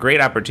they're a great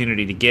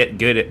opportunity to get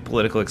good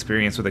political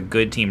experience with a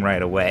good team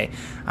right away.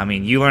 I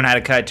mean, you learn how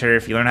to cut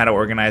turf, you learn how to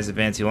organize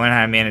events, you learn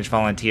how to manage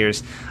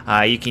volunteers.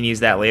 You can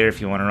use that later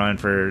if you want to run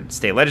for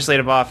state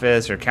legislative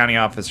office or county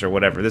office or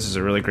whatever. This is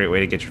a really great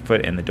way to get your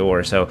foot in the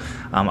door. So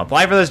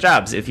apply for those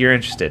jobs if you're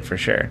interested, for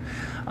sure.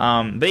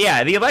 But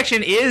yeah, the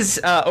election is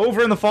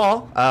over in the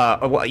fall.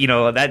 That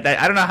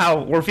I don't know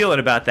how we're feeling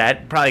about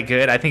that. Probably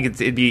good. I think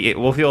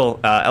we'll feel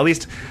at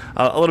least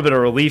a little bit of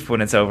relief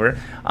when it's over.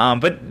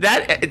 But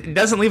that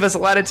doesn't leave us a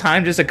lot of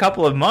time, just a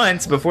couple of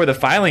months before the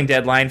filing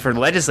deadline for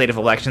legislative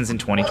elections in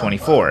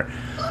 2024.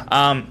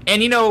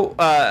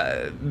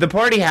 The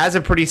party has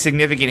a pretty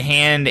significant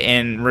hand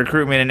in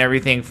recruitment and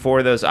everything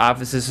for those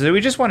offices. So we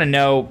just want to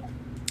know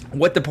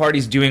what the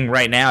party's doing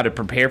right now to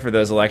prepare for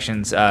those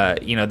elections,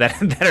 that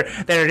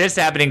are just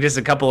happening just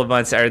a couple of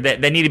months, or that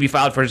need to be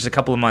filed for just a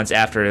couple of months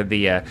after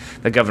the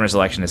governor's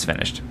election is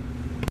finished.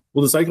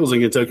 Well, the cycles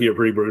in Kentucky are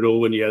pretty brutal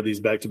when you have these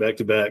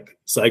back-to-back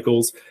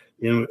cycles.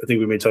 I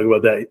think we may talk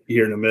about that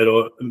here in a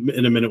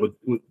minute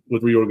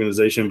with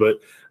reorganization,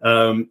 but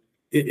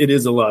it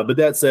is a lot. But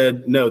that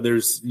said, no,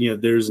 there's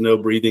no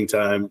breathing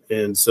time,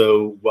 and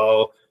so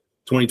while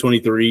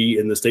 2023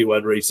 and the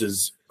statewide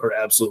races are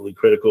absolutely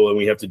critical, and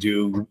we have to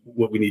do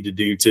what we need to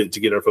do to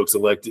get our folks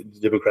elected,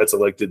 Democrats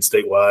elected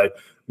statewide.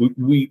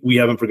 We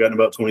haven't forgotten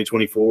about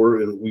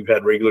 2024, and we've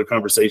had regular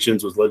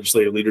conversations with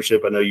legislative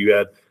leadership. I know you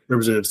had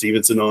Representative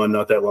Stevenson on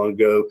not that long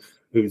ago,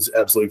 who's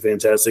absolutely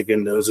fantastic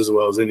and knows as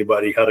well as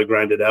anybody how to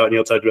grind it out. And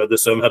he'll talk about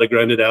this some, how to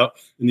grind it out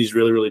in these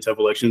really, really tough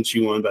elections. She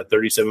won by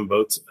 37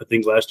 votes, I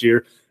think, last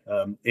year.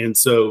 And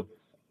so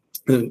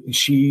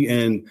she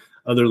and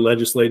other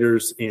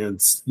legislators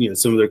and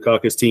some of their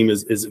caucus team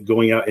is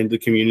going out into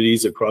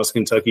communities across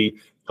Kentucky,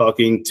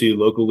 talking to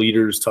local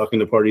leaders, talking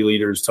to party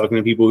leaders, talking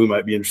to people who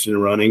might be interested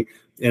in running.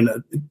 And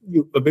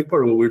a big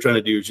part of what we're trying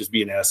to do is just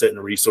be an asset and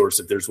a resource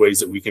if there's ways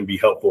that we can be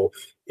helpful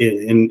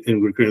in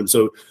recruiting.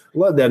 So a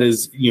lot of that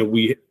is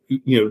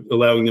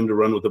allowing them to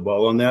run with the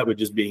ball on that, but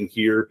just being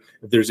here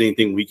if there's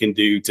anything we can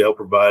do to help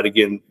provide,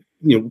 again,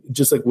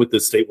 just like with the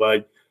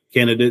statewide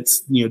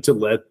candidates, to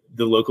let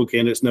the local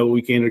candidates know what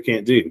we can or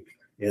can't do.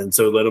 And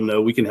so let them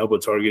know we can help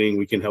with targeting,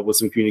 we can help with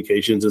some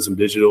communications and some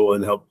digital,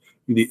 and help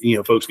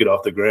folks get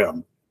off the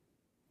ground.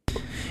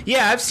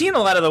 Yeah, I've seen a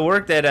lot of the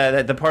work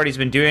that the party's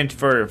been doing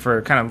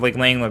for kind of like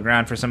laying the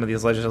ground for some of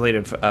these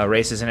legislative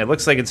races, and it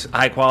looks like it's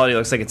high quality. It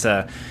looks like it's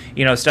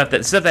stuff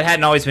that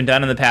hadn't always been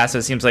done in the past. So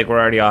it seems like we're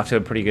already off to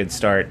a pretty good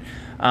start.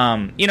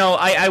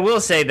 I will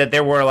say that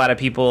there were a lot of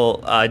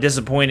people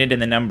disappointed in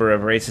the number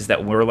of races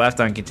that were left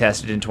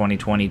uncontested in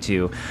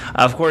 2022.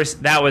 Of course,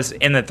 that was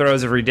in the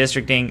throes of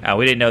redistricting.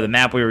 We didn't know the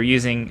map we were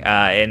using,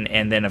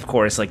 and then of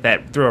course, like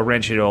that threw a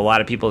wrench into a lot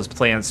of people's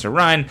plans to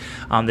run.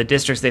 The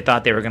districts they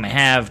thought they were going to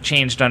have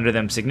changed under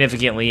them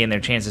significantly, and their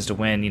chances to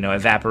win,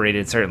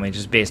 evaporated certainly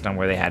just based on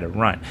where they had to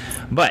run.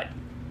 But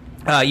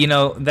that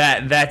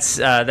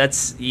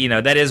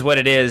is what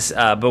it is.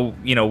 But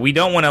we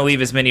don't want to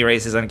leave as many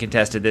races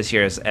uncontested this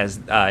year as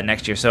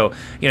next year. So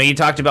you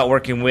talked about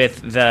working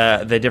with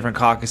the different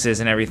caucuses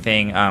and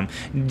everything.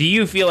 Do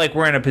you feel like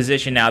we're in a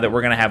position now that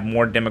we're going to have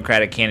more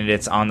Democratic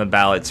candidates on the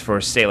ballots for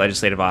state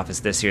legislative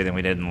office this year than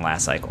we did in the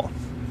last cycle?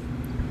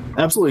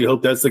 Absolutely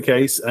hope that's the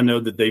case. I know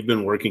that they've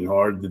been working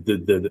hard,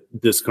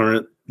 this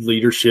current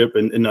leadership,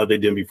 and no, they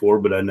didn't before,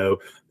 but I know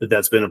that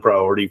that's been a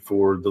priority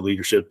for the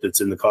leadership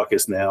that's in the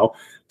caucus now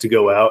to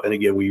go out. And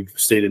again, we've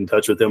stayed in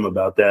touch with them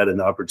about that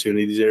and the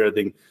opportunities there. I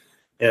think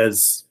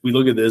as we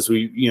look at this,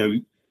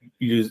 the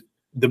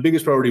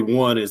biggest priority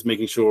one is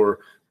making sure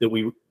that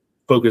we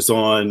focus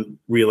on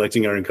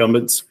reelecting our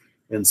incumbents.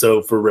 And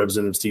so for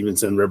Representative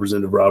Stevenson,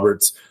 Representative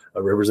Roberts,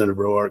 Representative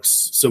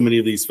Roarks, so many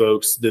of these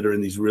folks that are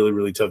in these really,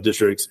 really tough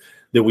districts,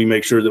 that we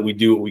make sure that we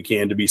do what we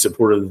can to be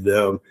supportive of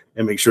them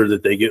and make sure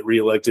that they get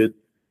reelected.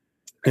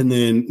 And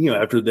then,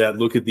 after that,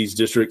 look at these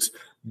districts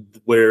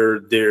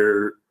where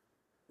there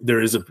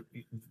is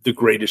the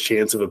greatest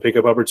chance of a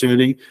pickup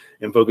opportunity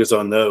and focus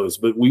on those.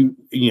 But we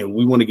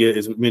want to get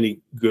as many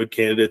good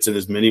candidates in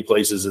as many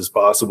places as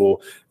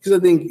possible, because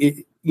I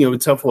think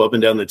it's helpful up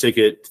and down the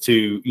ticket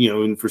to,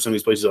 and for some of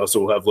these places also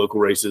we'll have local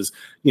races,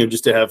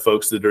 just to have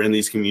folks that are in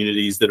these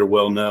communities that are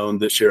well known,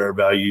 that share our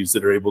values,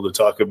 that are able to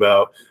talk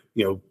about,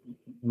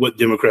 what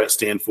Democrats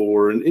stand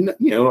for. And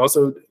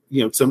also,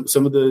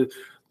 some of the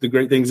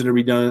great things that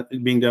are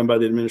being done by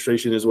the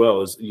administration, as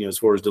well as, as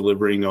far as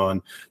delivering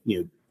on,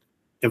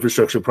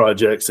 infrastructure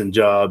projects and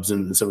jobs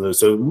and some of those.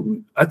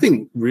 So I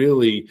think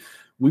really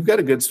we've got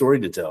a good story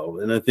to tell.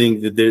 And I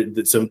think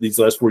that some of these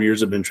last 4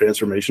 years have been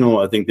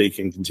transformational. I think they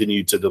can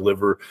continue to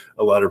deliver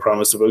a lot of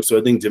promise to folks. So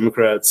I think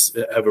Democrats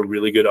have a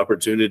really good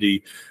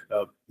opportunity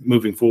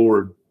moving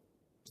forward,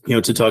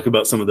 to talk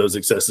about some of those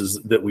successes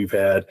that we've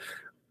had.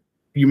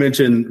 You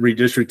mentioned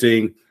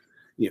redistricting.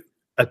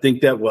 I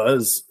think that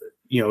was,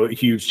 a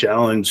huge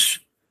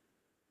challenge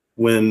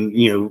when,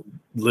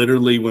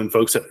 literally when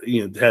folks,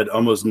 had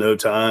almost no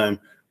time.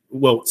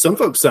 Well, some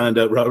folks signed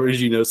up, Robert,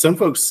 as some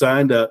folks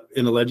signed up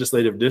in a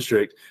legislative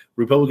district.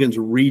 Republicans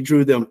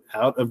redrew them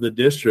out of the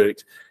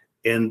district.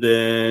 And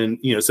then,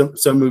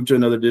 some moved to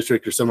another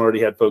district, or some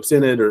already had folks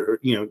in it, or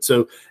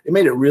so it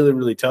made it really,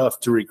 really tough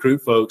to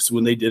recruit folks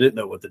when they didn't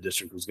know what the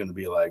district was going to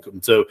be like.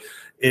 And so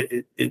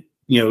it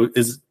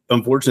is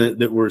unfortunate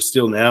that we're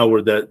still now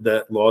where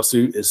that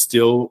lawsuit is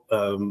still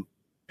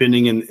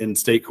pending in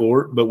state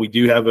court, but we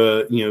do have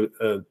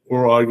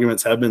oral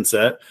arguments have been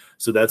set.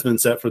 So that's been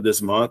set for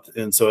this month.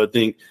 And so I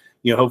think,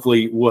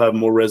 hopefully we'll have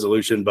more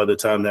resolution by the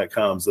time that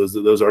comes.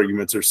 Those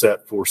arguments are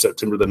set for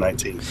September the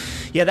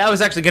 19th. Yeah, that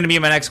was actually going to be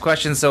my next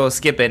question, so we'll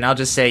skip it. And I'll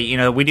just say,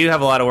 we do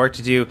have a lot of work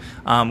to do.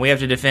 We're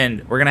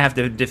going to have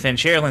to defend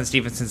Sherilyn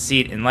Stevenson's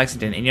seat in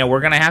Lexington. And, we're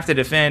going to have to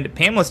defend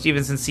Pamela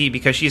Stevenson's seat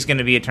because she's going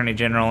to be Attorney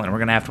General, and we're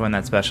going to have to win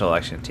that special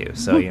election too.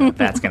 So,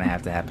 that's going to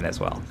have to happen as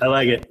well. I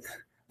like it.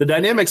 The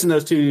dynamics in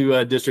those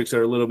two districts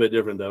are a little bit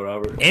different, though,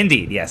 Robert.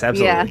 Indeed. Yes,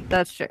 absolutely. Yeah,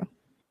 that's true.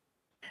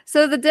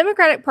 So the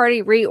Democratic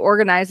Party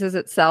reorganizes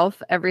itself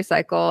every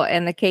cycle,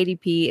 and the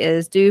KDP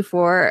is due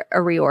for a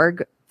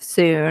reorg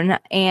soon.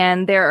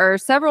 And there are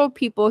several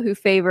people who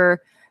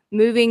favor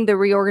moving the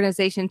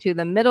reorganization to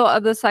the middle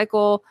of the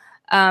cycle,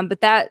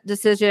 but that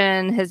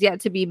decision has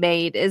yet to be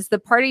made. Is the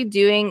party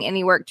doing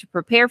any work to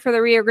prepare for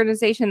the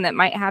reorganization that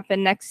might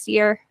happen next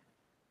year?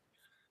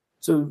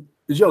 So,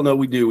 as y'all know,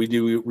 we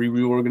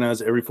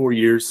reorganize every 4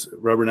 years.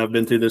 Robert and I've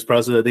been through this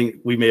process. I think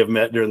we may have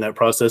met during that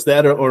process,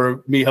 that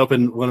or me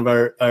helping one of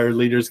our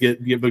leaders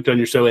get booked on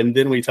your show. And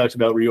then we talked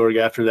about reorg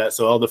after that.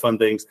 So all the fun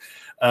things.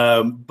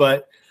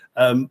 But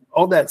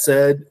all that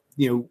said,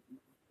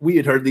 we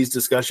had heard these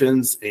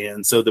discussions.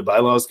 And so the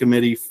bylaws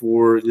committee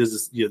this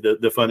is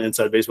the fun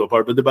inside baseball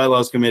part, but the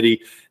bylaws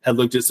committee had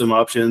looked at some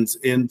options.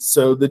 And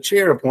so the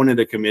chair appointed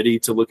a committee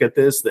to look at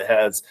this that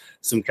has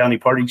some county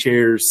party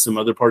chairs, some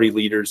other party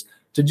leaders,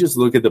 to just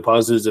look at the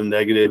positives and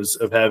negatives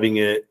of having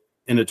it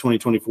in a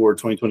 2024,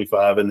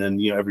 2025, and then,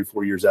 every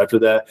 4 years after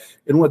that,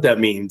 and what that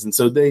means. And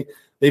so they've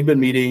been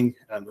meeting,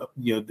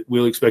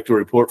 we'll expect a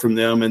report from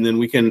them, and then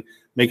we can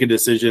make a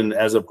decision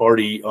as a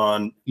party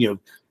on,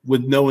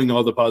 with knowing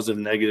all the positive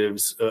and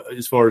negatives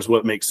as far as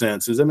what makes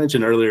sense. As I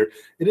mentioned earlier,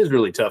 it is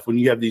really tough when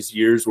you have these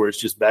years where it's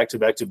just back to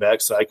back to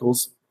back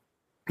cycles,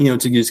 to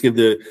just give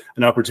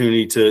an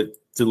opportunity to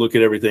look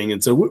at everything.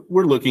 And so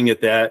we're looking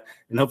at that,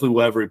 and hopefully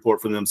we'll have a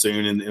report from them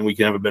soon, and we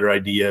can have a better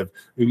idea of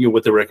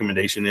what the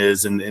recommendation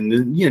is,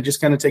 and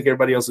just kind of take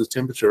everybody else's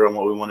temperature on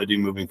what we want to do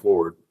moving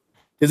forward.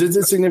 Because it's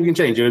a significant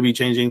change. It would be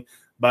changing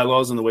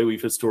bylaws and the way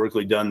we've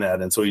historically done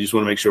that. And so we just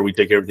want to make sure we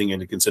take everything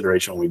into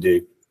consideration when we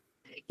do.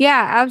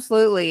 Yeah,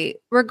 absolutely.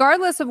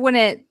 Regardless of when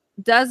it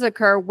does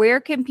occur, where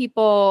can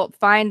people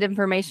find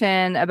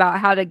information about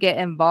how to get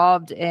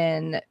involved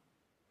in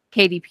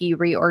KDP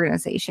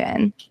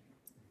reorganization?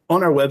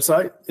 On our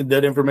website,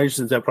 that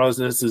information, that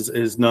process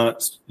is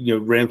not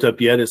ramped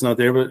up yet. It's not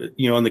there, but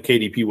on the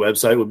KDP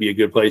website would be a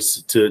good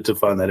place to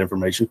find that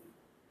information.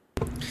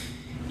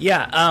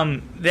 Yeah,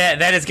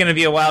 that is going to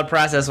be a wild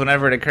process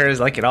whenever it occurs,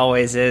 like it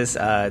always is.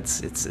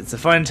 It's a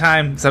fun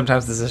time.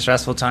 Sometimes it's a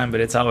stressful time,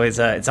 but it's always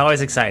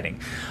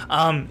exciting.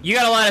 You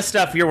got a lot of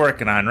stuff you're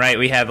working on, right?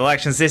 We have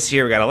elections this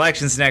year. We got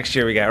elections next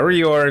year. We got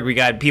reorg. We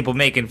got people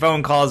making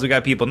phone calls. We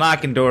got people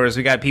knocking doors.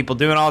 We got people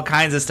doing all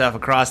kinds of stuff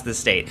across the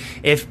state.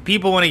 If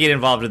people want to get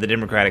involved with the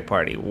Democratic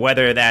Party,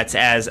 whether that's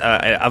as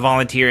a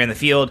volunteer in the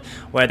field,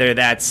 whether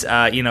that's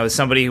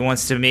somebody who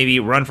wants to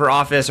maybe run for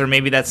office, or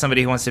maybe that's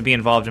somebody who wants to be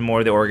involved in more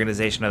of the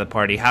organization of the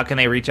party, how can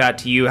they reach out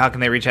to you? How can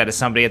they reach out to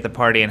somebody at the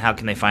party, and how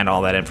can they find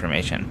all that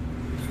information?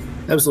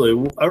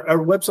 Absolutely. Our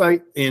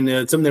website and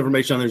some of the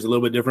information on there is a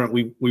little bit different.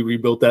 We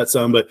rebuilt that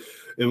some,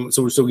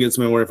 so we're still getting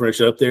some more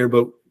information up there.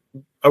 But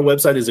our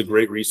website is a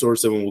great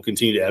resource, and we'll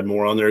continue to add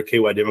more on there,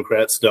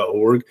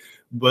 kydemocrats.org.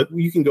 But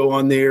you can go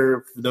on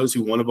there for those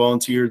who want to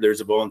volunteer.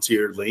 There's a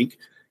volunteer link.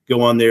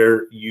 Go on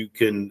there. You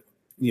can,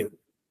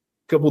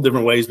 couple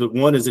different ways, but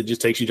one is it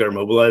just takes you to our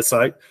Mobilize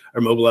site. Our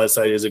Mobilize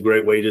site is a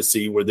great way to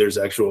see where there's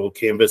actual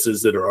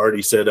canvases that are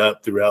already set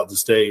up throughout the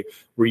state,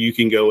 where you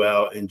can go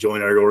out and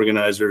join our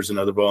organizers and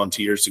other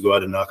volunteers to go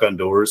out and knock on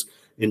doors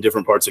in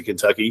different parts of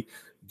Kentucky.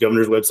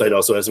 Governor's website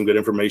also has some good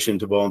information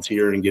to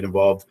volunteer and get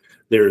involved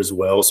there as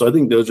well. So I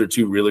think those are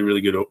two really,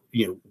 really good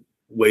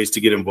ways to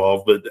get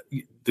involved. But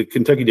the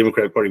Kentucky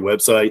Democratic Party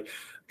website,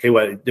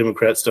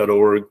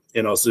 kydemocrats.org,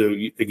 and also,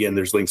 again,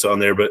 there's links on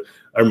there, but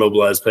our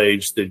Mobilize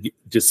page that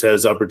just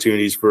has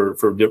opportunities for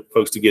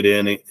folks to get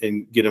in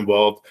and get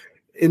involved.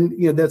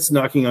 And that's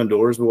knocking on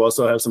doors. We'll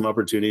also have some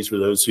opportunities for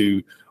those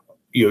who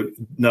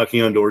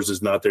knocking on doors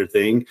is not their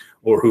thing,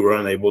 or who are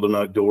unable to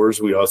knock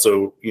doors. We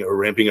also are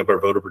ramping up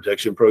our voter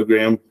protection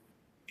program.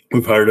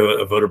 We've hired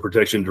a voter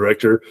protection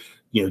director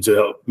to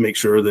help make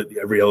sure that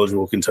every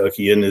eligible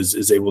Kentuckian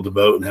is able to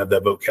vote and have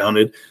that vote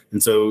counted.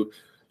 And so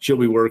she'll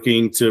be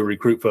working to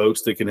recruit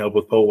folks that can help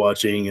with poll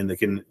watching, and that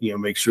can,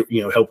 make sure,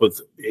 help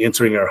with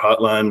answering our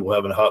hotline. We'll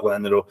have a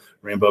hotline that'll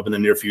ramp up in the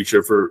near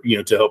future for,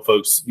 to help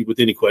folks with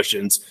any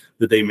questions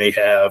that they may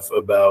have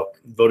about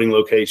voting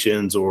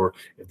locations, or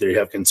if they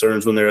have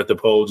concerns when they're at the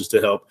poll, just to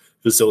help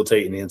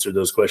facilitate and answer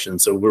those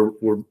questions. So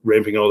we're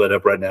ramping all that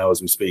up right now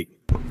as we speak.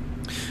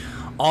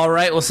 All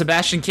right. Well,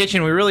 Sebastian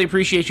Kitchen, we really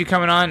appreciate you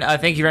coming on.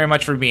 Thank you very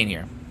much for being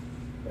here.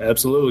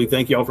 Absolutely.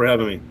 Thank you all for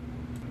having me.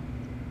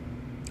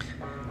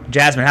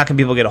 Jasmine, how can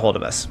people get a hold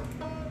of us?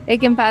 They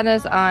can find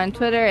us on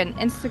Twitter and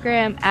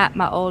Instagram at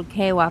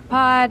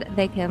myoldkypod.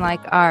 They can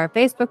like our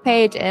Facebook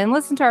page and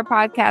listen to our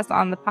podcast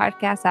on the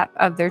podcast app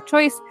of their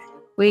choice.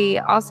 We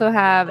also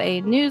have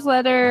a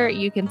newsletter.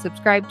 You can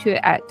subscribe to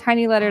it at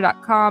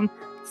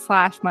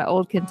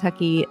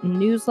tinyletter.com/myoldkentucky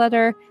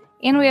newsletter.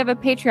 And we have a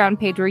Patreon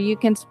page where you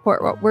can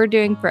support what we're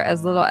doing for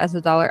as little as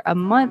 $1 a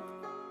month.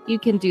 You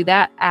can do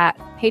that at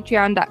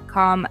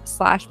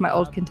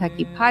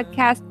patreon.com/myoldkentucky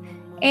podcast.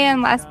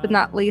 And last but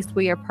not least,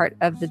 we are part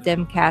of the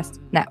Demcast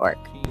network.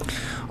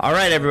 All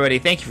right, everybody.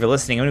 Thank you for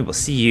listening, and we will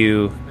see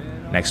you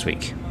next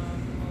week.